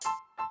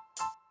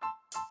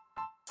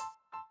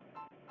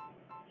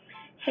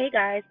Hey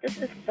guys, this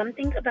is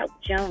Something About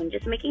Joan.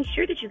 Just making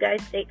sure that you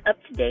guys stay up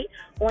to date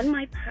on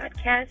my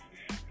podcast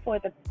for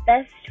the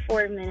best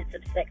 4 minutes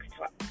of sex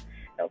talk.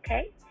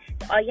 Okay?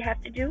 So all you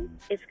have to do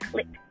is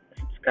click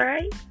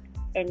subscribe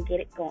and get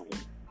it going.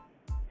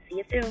 See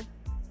you soon.